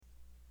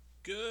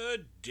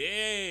Good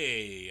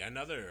day.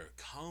 Another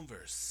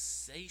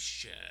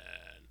conversation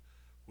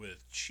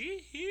with Cheese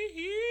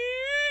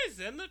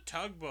and the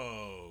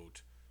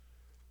Tugboat.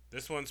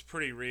 This one's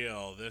pretty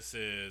real. This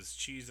is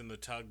Cheese and the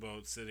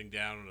Tugboat sitting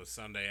down on a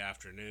Sunday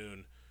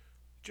afternoon,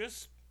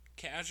 just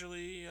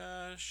casually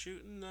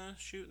shooting the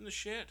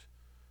shit.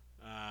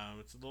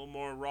 It's a little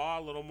more raw,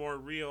 a little more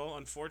real.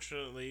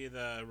 Unfortunately,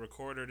 the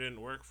recorder didn't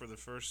work for the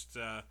first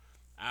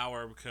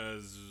hour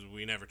because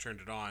we never turned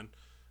it on.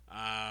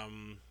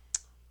 Um,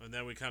 and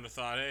then we kind of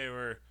thought, hey,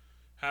 we're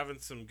having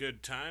some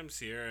good times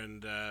here,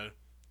 and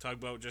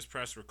Tugboat just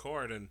pressed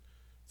record, and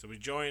so we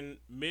joined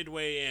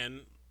midway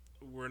in.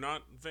 We're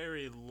not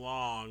very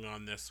long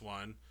on this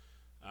one.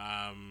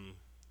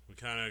 We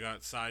kind of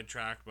got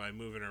sidetracked by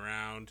moving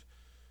around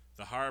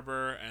the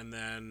harbor, and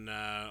then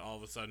all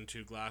of a sudden,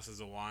 two glasses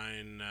of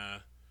wine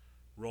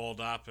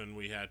rolled up, and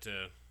we had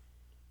to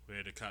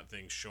cut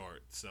things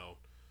short. So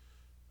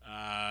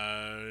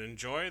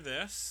enjoy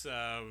this.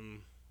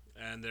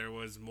 And there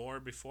was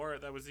more before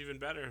it that was even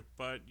better,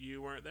 but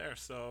you weren't there,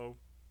 so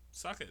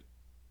suck it.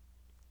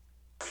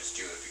 Just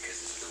do it because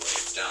this is the way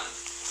it's done.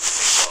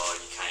 Like, well,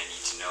 you kind of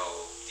need to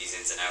know these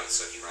ins and outs,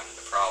 so if you run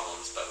into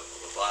problems, blah, blah, blah,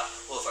 blah, blah.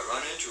 Well, if I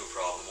run into a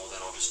problem, well, then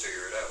I'll just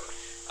figure it out.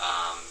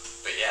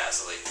 But yeah,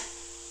 so like,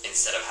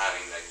 instead of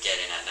having the get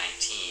in at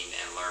 19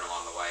 and learn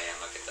along the way and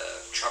look at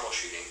the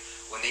troubleshooting,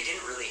 when they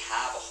didn't really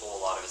have a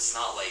whole lot of, it's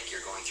not like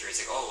you're going through and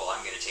it's like, oh, well,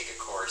 I'm going to take a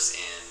course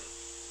in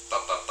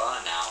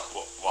now.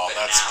 Well,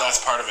 that's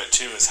part of it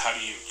too. Is how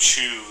do you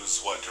choose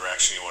what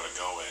direction you want to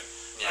go in?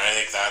 Yeah. And I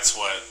think that's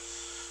what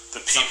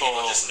the Some people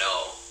just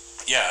know.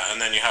 Yeah,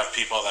 and then you have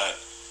people that,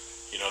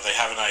 they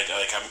have an idea.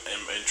 Like I'm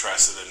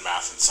interested in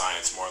math and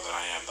science more than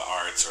I am the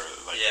arts, or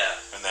like. Yeah.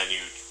 And then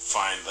you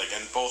find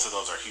and both of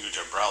those are huge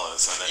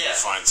umbrellas, and then you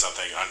find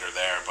something under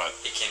there, but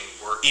it can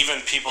work. Even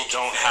people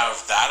don't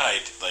have that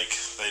idea. Like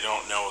they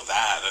don't know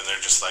that, and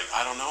they're just like,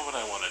 I don't know what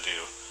I want to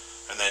do.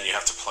 And then you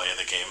have to play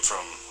the game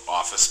from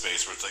Office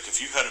Space, where it's like, if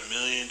you had $1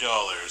 million,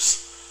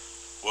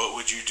 what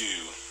would you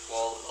do?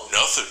 Well,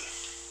 nothing.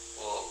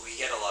 Well, we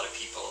get a lot of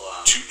people.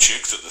 Two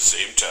chicks at the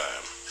same time.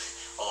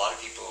 A lot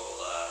of people,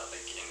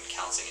 like in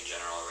counseling in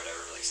general or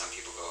whatever, like some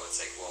people go, it's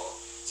like, well,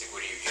 it's like,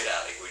 what are you good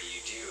at? Like, what do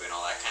you do? And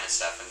all that kind of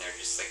stuff. And they're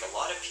just like, a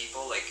lot of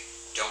people like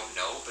don't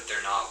know, but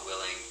they're not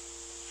willing.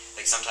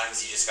 Like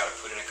sometimes you just got to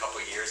put in a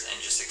couple years and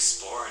just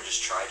explore and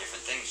just try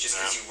different things. Just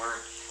because you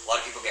weren't. A lot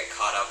of people get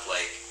caught up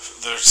like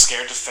they're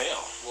scared to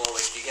fail. Well,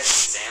 like you get an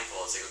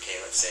example. It's like, okay,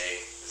 let's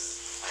say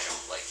I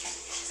don't like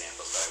using these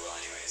examples, but I will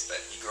anyways. But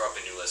you grow up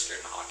in New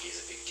Liskeard and hockey is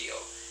a big deal.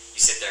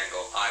 You sit there and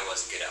go, I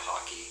wasn't good at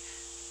hockey,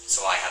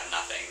 so I have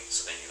nothing.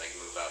 So then you like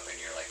move up and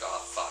you're like, oh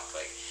fuck,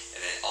 like,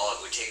 and then all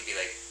it would take would be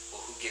like,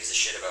 well, who gives a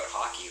shit about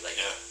hockey? Like,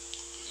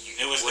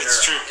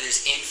 it's true.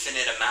 There's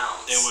infinite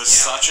amounts. It was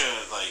such a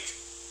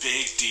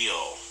big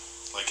deal.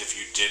 Like if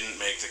you didn't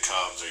make the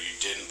Cubs or you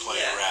didn't play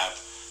a rep.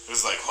 It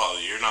was like, well,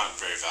 you're not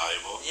very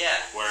valuable. Yeah.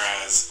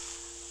 Whereas,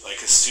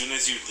 like, as soon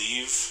as you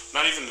leave,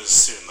 not even as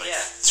soon,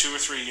 2 or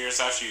 3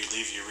 years after you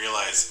leave, you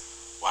realize,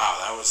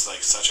 wow, that was,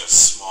 like, such a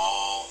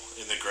small,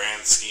 in the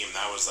grand scheme,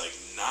 that was, like,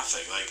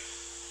 nothing. Like,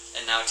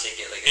 and now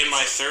take it, like... In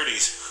my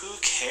 30s, who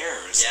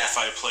cares if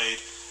I played...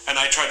 And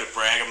I tried to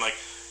brag, I'm like,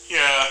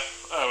 yeah,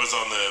 I was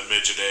on the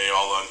Midget A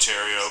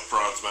All-Ontario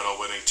bronze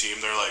medal winning team.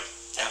 They're like...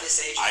 At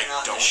this age, you're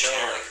not in the show,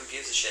 like, who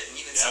gives a shit? And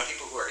even some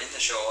people who are in the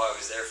show, I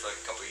was there for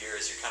like a couple of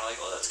years, you're kind of like,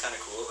 well, that's kind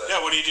of cool, but...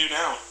 Yeah, what do you do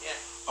now? Yeah.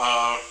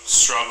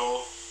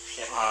 Struggle,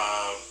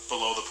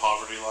 below the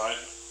poverty line.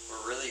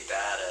 We're really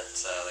bad at,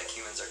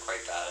 humans are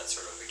quite bad at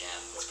sort of, again,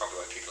 that's probably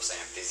why people say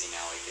I'm busy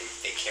now, like,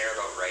 they care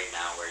about right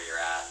now where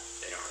you're at,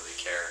 they don't really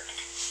care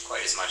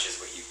quite as much as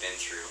what you've been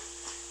through,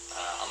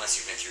 unless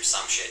you've been through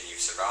some shit and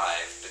you've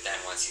survived, but then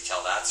once you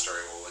tell that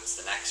story, well,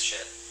 what's the next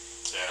shit?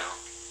 Yeah. You know?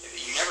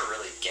 You never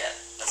really get.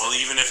 Well,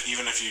 even if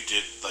you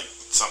did like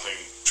something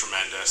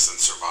tremendous and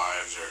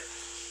survived, or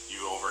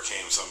you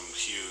overcame some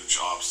huge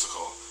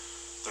obstacle,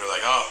 they're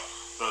like, oh,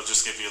 they'll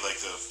just give you like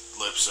the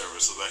lip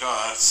service. They're like, oh,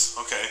 that's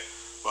okay.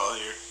 Well,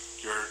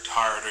 you're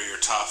hard or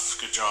you're tough.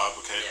 Good job.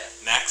 Okay. Yeah.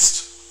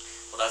 Next.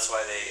 Well, that's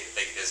why they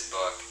like this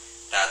book.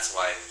 That's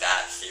why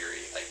that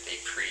theory, like they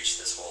preach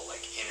this whole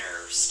like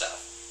inner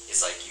stuff,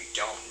 is like you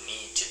don't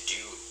need to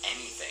do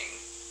anything,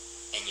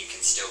 and you can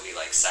still be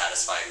like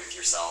satisfied with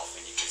yourself,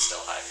 and you can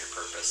still have your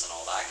purpose and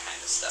all that kind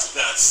of stuff.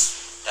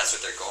 That's what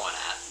they're going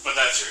at. But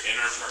that's your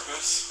inner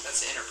purpose?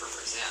 That's the inner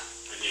purpose, yeah.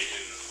 And you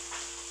can,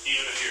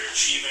 even if you're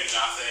achieving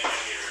nothing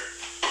and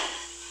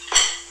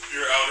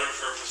your outer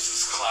purpose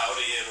is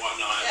cloudy and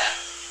whatnot. Yeah.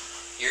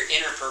 Your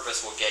inner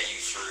purpose will get you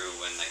through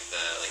when the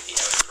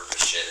outer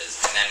purpose shit is.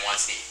 And then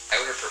once the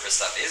outer purpose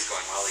stuff is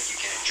going well, like you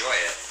can enjoy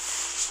it.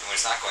 And when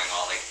it's not going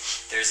well, like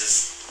there's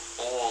this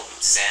old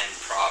Zen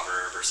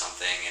proverb or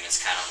something, and it's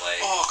kind of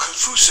like... Oh,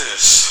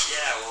 Confucius!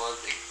 Yeah, well,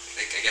 like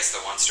I guess the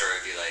one story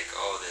would be like,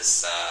 oh,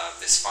 this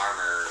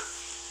farmer,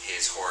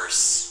 his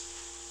horse,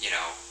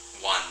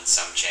 won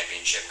some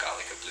championship, got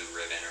like a blue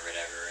ribbon or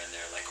whatever, and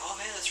they're like, oh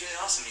man, that's really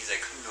awesome. And he's like,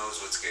 who knows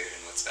what's good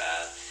and what's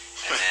bad?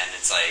 And then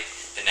it's like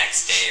the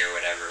next day or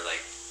whatever,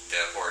 like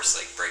the horse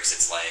like breaks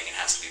its leg and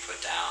has to be put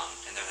down,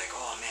 and they're like,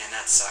 oh man,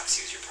 that sucks.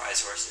 He was your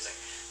prize horse. He's like,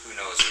 who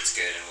knows what's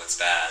good and what's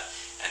bad,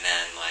 and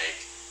then like.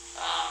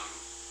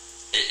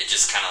 It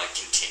just kind of like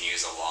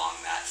continues along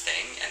that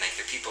thing, and like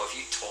the people, if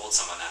you told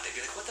someone that, they'd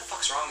be like, "What the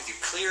fuck's wrong with you?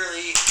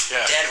 Clearly,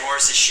 dead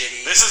horse is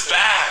shitty. This is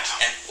bad."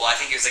 And well, I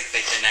think it was like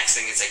the next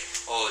thing is like,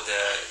 oh,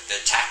 the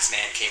tax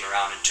man came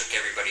around and took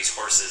everybody's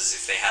horses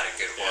if they had a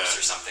good horse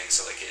or something.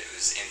 So like it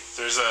was in.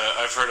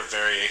 I've heard a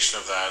variation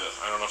of that.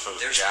 I don't know if it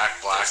was Jack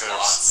Black. There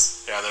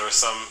was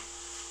some.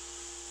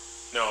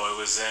 No, it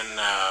was in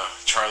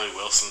Charlie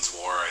Wilson's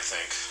War, I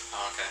think.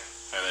 Oh, okay.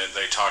 And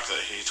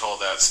he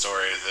told that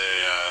story.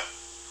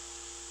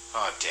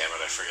 Oh, damn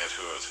it, I forget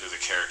who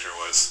the character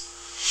was.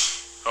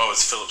 Oh,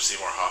 it's Philip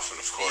Seymour Hoffman,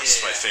 of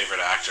course, my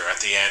favorite actor. At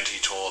the end, he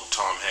told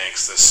Tom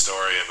Hanks this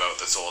story about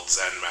this old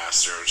Zen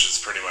master, which is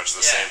pretty much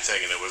the same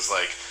thing, and it was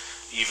like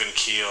even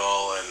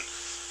keel, and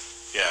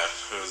it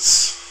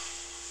was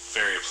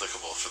very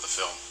applicable for the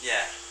film.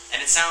 Yeah, and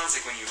it sounds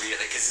like when you read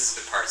it, like, because this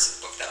is the parts of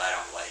the book that I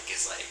don't like,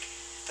 is like,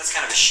 that's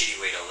kind of a shitty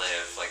way to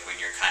live, like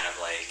when you're kind of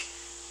like,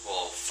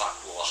 well,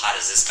 how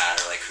does this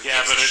matter? Like, who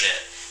gives a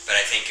shit? But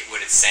I think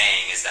what it's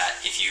saying is that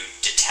if you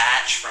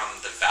detach from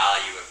the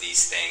value of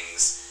these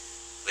things,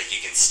 like you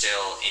can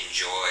still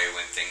enjoy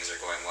when things are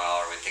going well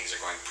or when things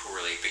are going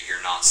poorly, but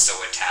you're not so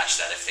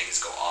attached that if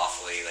things go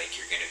awfully, like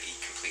you're going to be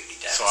completely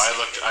devastated.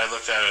 So I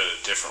looked at it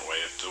a different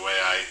way. The way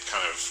I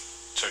kind of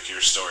took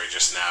your story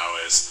just now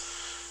is,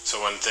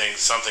 so when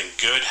something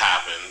good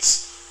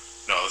happens.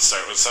 No, let's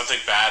start with something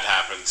bad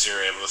happens.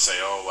 You're able to say,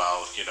 oh,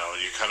 well, you know,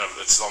 you kind of,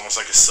 it's almost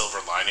like a silver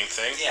lining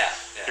thing. Yeah.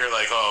 You're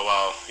like, oh,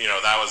 well, you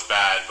know, that was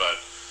bad, but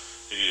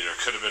it either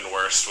could have been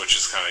worse, which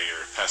is kind of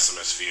your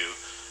pessimist view,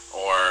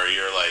 or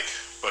you're like,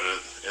 but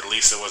at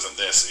least it wasn't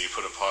this, and you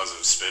put a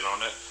positive spin on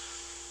it.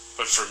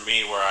 But for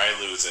me, where I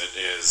lose it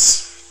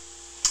is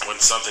when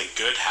something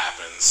good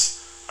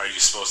happens, are you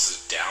supposed to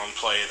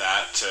downplay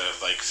that to,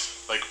 like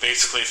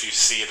basically if you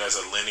see it as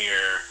a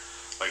linear,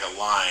 like a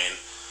line,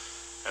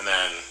 and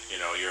then,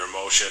 you know, your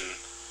emotion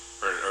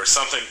or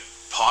something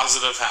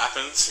positive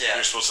happens,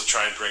 you're supposed to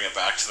try and bring it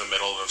back to the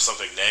middle. If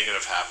something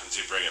negative happens,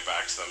 you bring it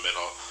back to the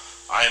middle.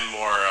 I'm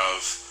more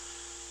of,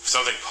 if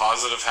something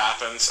positive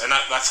happens, and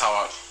that's how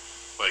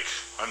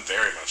I'm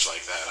very much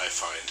like that, I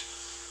find.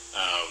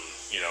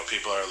 You know,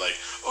 people are like,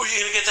 oh,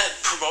 you're going to get that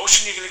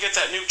promotion? You're going to get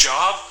that new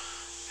job?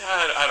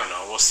 Yeah, I don't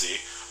know. We'll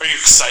see. Are you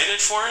excited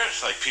for it?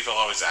 Like, people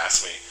always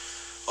ask me,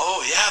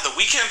 oh, yeah, the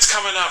weekend's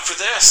coming up for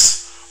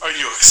this. Are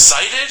you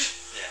excited?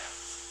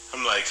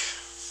 I'm like,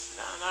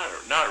 no,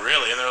 not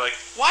really. And they're like,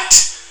 what?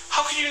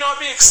 How can you not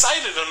be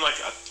excited? I'm like,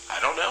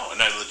 I don't know.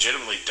 And I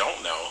legitimately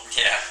don't know.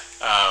 Yeah.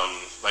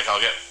 Like,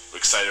 I'll get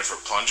excited for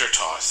plunger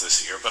toss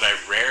this year, but I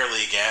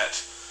rarely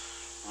get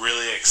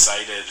really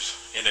excited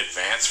in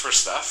advance for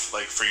stuff.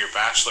 Like, for your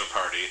bachelor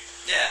party.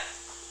 Yeah.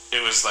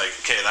 It was like,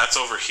 okay, that's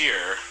over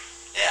here.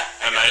 Yeah,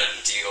 I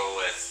gotta deal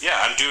with... Yeah,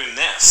 I'm doing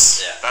this.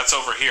 Yeah. That's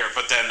over here.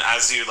 But then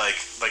as you, like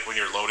when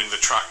you're loading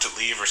the truck to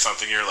leave or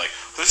something, you're like,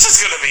 this is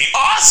going to be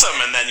awesome!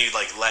 And then you,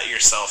 like, let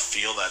yourself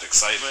feel that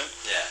excitement.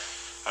 Yeah.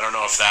 I don't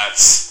know if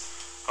that's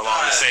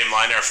along the same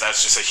line or if that's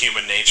just a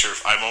human nature.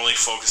 I'm only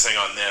focusing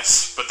on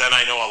this. But then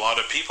I know a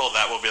lot of people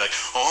that will be like,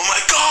 oh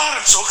my god,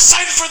 I'm so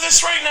excited for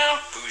this right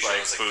now!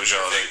 Peugeot's like the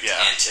perfect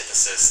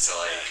antithesis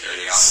to, like,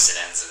 the opposite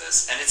ends of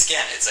this. And it's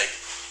like,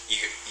 you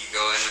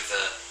go in with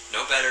the...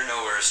 no better,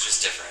 no worse,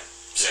 just different.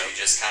 So you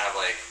just kind of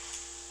like,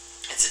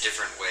 it's a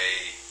different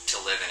way to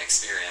live and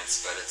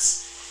experience, but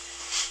it's,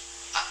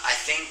 I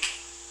think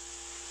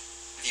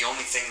the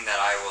only thing that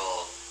I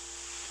will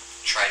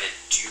try to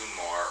do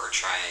more or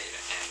try and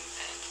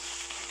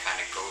kind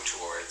of go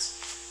towards,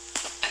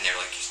 and they're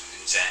like,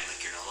 in Zen,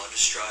 like you're not allowed to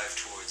strive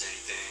towards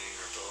anything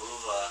or blah,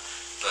 blah, blah,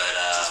 but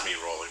just me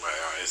rolling my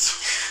eyes.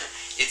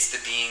 it's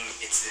the being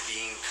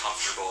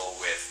comfortable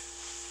with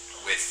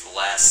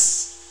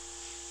less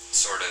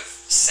sort of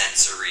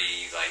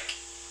sensory, like,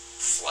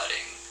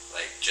 flooding.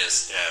 Like,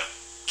 just,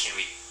 can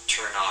we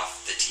turn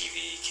off the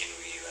TV? Can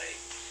we, like...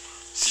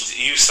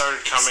 You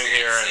started coming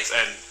here,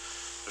 and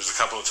there's a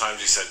couple of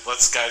times you said,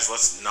 let's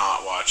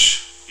not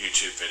watch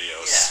YouTube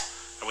videos.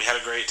 Yeah. And we had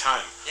a great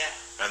time. Yeah.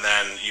 And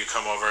then you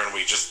come over and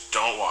we just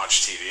don't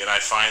watch TV. And I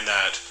find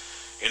that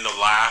in the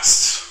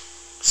last,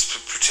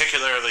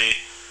 particularly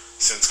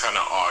since kind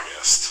of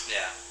August,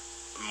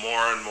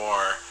 more and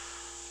more...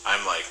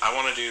 I'm like, I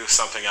want to do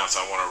something else.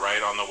 I want to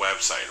write on the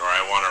website, or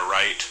I want to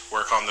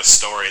work on the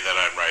story that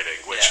I'm writing,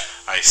 which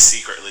I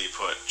secretly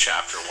put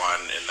chapter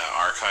 1 in the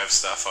archive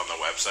stuff on the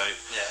website.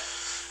 Yeah.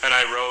 And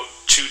I wrote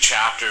 2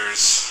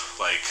 chapters,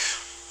 like,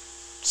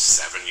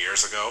 7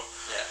 years ago.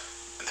 Yeah.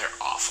 And they're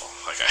awful.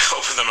 Like, I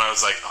opened them, I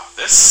was like, oh,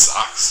 this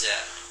sucks. Yeah.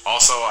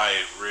 Also,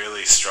 I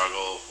really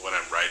struggle when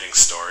I'm writing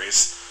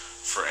stories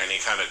for any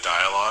kind of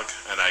dialogue,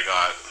 and I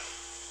got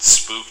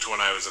spooked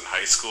when I was in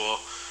high school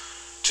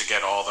to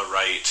get all the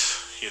right,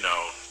 you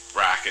know,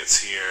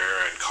 brackets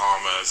here and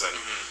commas, and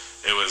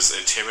it was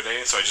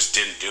intimidating, so I just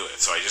didn't do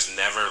it. So I just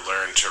never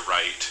learned to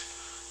write.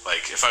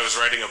 Like, if I was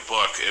writing a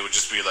book, it would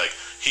just be like,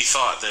 he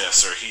thought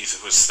this, or he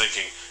was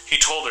thinking, he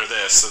told her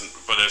this,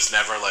 but it's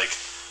never like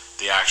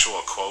the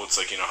actual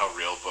quotes, like you know how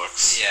real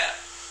books. Yeah.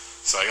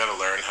 So I got to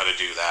learn how to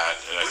do that.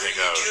 And What are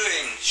you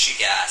doing? She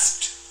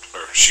gasped.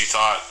 Or she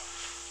thought,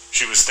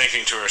 she was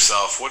thinking to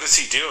herself, what is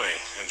he doing?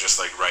 And just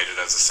like write it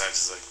as a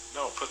sentence, like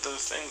no, put the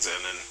things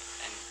in and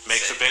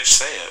make the bitch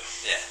say it.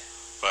 Yeah.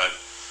 But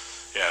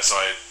yeah, so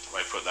I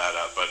put that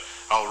up. But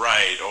I'll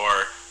write,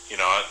 or you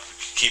know,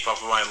 keep up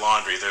with my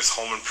laundry. There's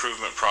home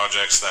improvement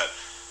projects that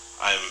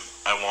I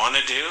want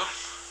to do,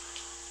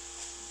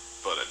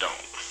 but I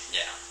don't.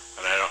 Yeah.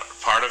 And I don't.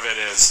 Part of it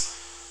is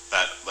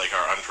that like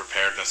our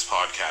unpreparedness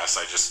podcast,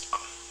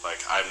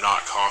 I'm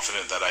not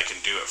confident that I can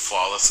do it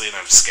flawlessly, and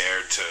I'm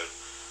scared to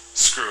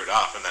screw it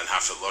up and then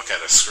have to look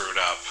at a screwed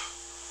up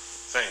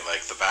thing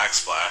like the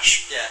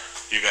backsplash. Yeah.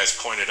 You guys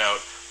pointed out,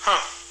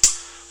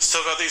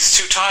 still got these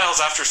 2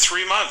 tiles after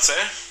 3 months,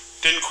 eh?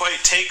 Didn't quite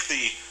take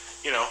the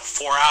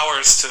 4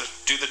 hours to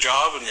do the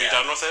job and be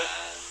done with it.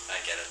 I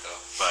get it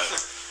though. But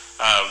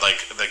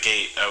like the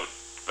gate out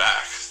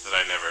back that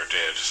I never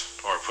did,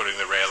 or putting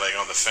the railing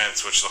on the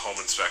fence, which the home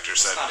inspector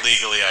said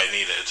legally I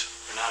needed.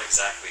 We're not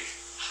exactly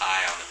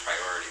high on the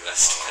priority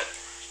list,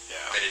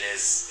 but it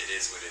is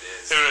what it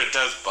is. It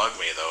does bug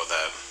me though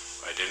that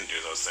I didn't do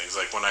those things.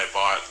 Like when I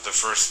bought the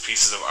first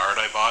pieces of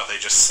art I bought, they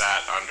just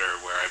sat under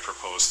where I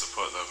proposed to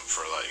put them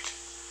for like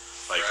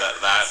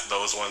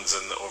those ones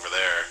over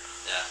there.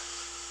 Yeah,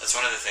 that's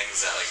one of the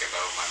things that like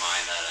about my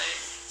mind that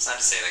it's not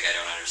to say like I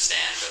don't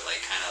understand, but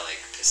like kind of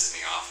like pisses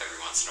me off every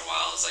once in a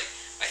while. Is like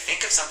I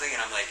think of something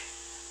and I'm like,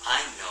 I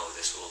know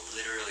this will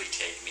literally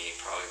take me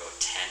probably about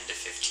 10 to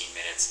 15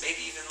 minutes,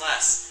 maybe even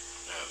less.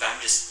 Yeah. But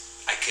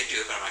I could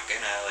do it, but I'm not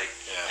gonna, like,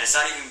 and it's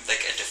not even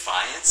like a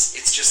defiance,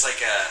 it's just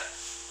like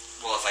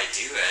if I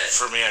do it.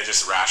 For me, I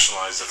just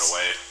rationalize it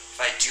away. If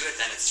I do it,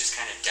 then it's just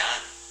kind of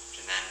done.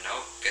 And then,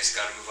 nope, guess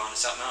gotta move on to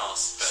something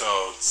else. But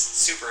so, it's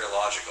super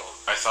illogical.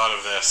 I thought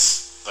of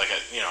this, like, I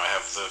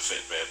have the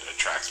Fitbit, it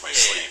tracks my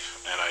sleep,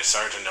 and I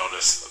started to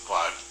notice,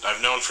 well,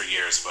 I've known for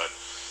years, but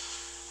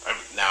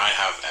now I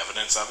have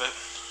evidence of it,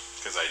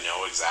 because I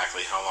know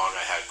exactly how long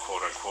I had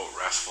quote-unquote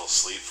restful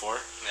sleep for.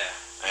 Yeah.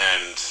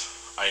 And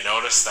I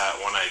noticed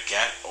that when I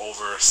get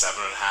over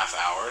 7.5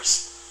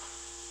 hours,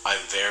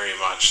 I'm very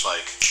much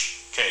like,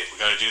 okay, we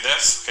gotta do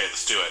this, okay,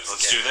 let's do it,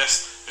 let's do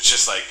this. It's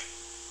just like,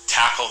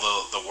 tackle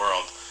the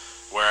world.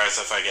 Whereas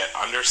if I get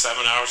under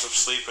 7 hours of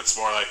sleep, it's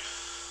more like,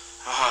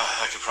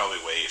 I could probably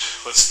wait.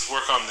 Let's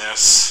work on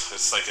this.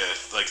 It's like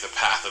the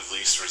path of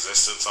least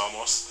resistance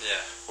almost.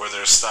 Yeah. Where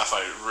there's stuff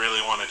I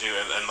really want to do,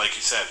 and like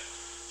you said,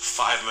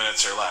 5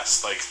 minutes or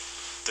less. Like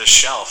the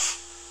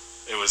shelf,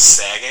 it was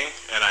sagging,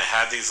 and I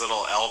had these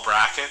little L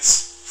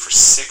brackets for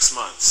 6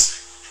 months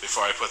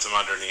before I put them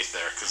underneath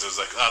there, because it was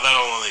like,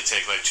 that'll only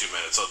take like 2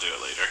 minutes. I'll do it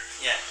later.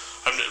 Yeah.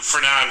 For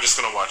now, I'm just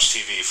gonna watch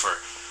TV for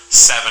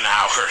 7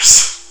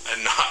 hours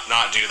and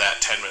not do that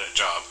 10-minute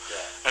job.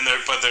 Yeah. And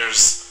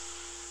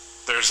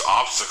there's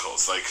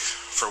obstacles, like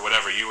for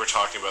whatever you were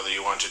talking about that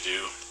you want to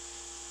do,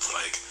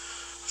 like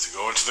to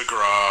go into the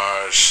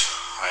garage,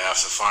 I have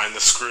to find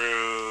the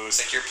screws.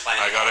 It's like you're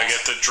planning. I gotta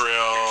get the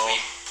drill.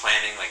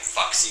 Planning like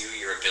fucks you.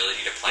 Your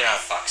ability to plan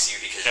fucks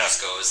you because it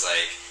just goes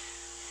like.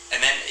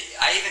 And then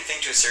I even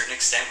think to a certain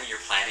extent when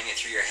you're planning it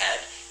through your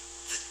head,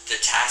 the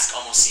task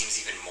almost seems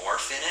even more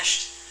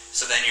finished.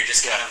 So then you're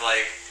just kind of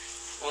like,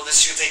 well, this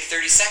should take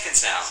 30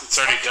 seconds now. It's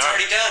already done.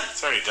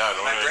 It's already done.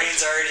 My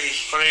brain's already...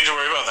 What do I need to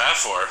worry about that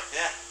for?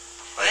 Yeah.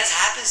 But that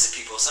happens to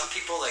people. Some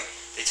people, like,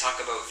 they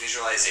talk about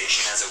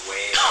visualization as a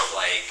way of,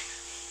 like,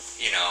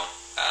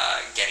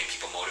 getting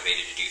people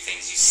motivated to do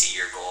things. You see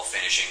your goal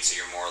finishing, so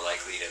you're more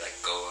likely to, like,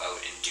 go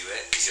out and do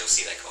it. Because you'll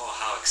see, like, oh,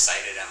 how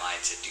excited am I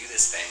to do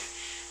this thing?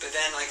 But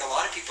then, like, a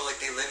lot of people,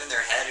 like, they live in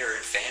their head or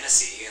in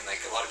fantasy, and,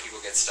 like, a lot of people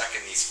get stuck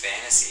in these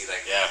fantasy,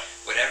 like,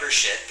 whatever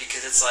shit,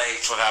 because it's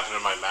like... That's what happened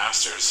in my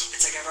Masters.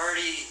 It's like, I've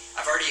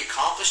already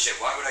accomplished it.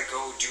 Why would I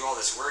go do all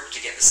this work to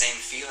get the same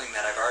feeling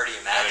that I've already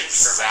imagined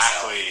for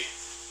myself? Exactly.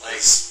 Like,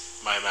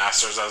 my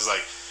Masters, I was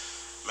like,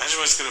 imagine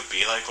what it's going to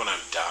be like when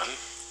I'm done.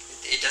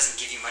 It doesn't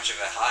give you much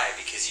of a high,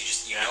 because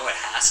you know it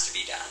has to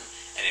be done,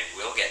 and it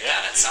will get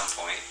done at some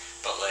point,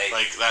 but, like...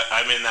 Like, that,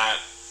 I'm in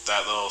that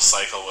little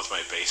cycle with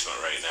my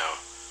basement right now.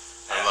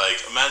 I'm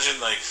like, imagine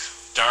like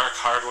dark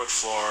hardwood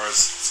floors.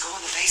 Let's go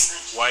in the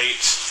basement.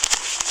 White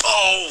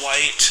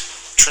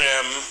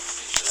trim.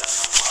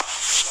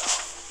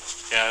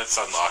 Yeah, it's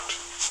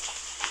unlocked.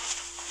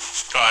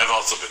 Oh, I've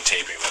also been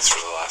taping this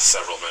for the last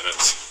several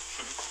minutes.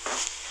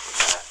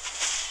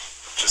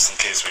 Just in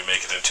case we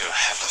make it into an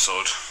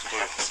episode.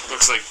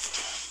 Looks like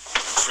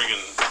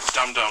friggin'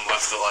 Dum Dum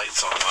left the lights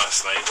on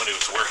last night when he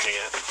was working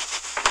it.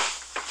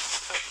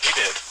 He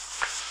did.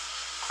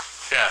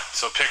 Yeah,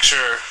 so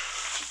picture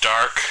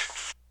dark.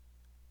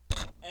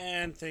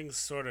 And things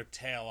sort of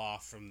tail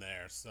off from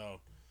there.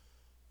 So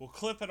we'll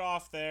clip it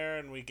off there,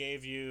 and we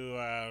gave you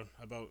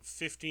about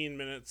 15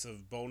 minutes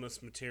of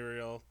bonus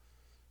material.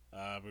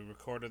 We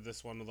recorded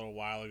this one a little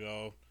while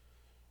ago,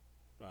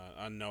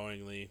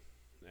 unknowingly.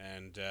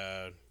 And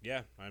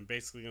I'm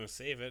basically going to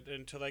save it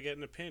until I get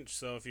in a pinch.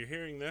 So if you're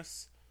hearing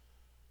this,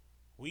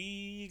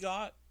 we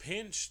got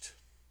pinched.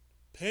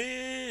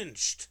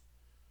 Pinched!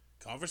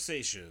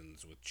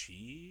 Conversations with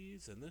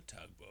Cheese and the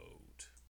Tugboat.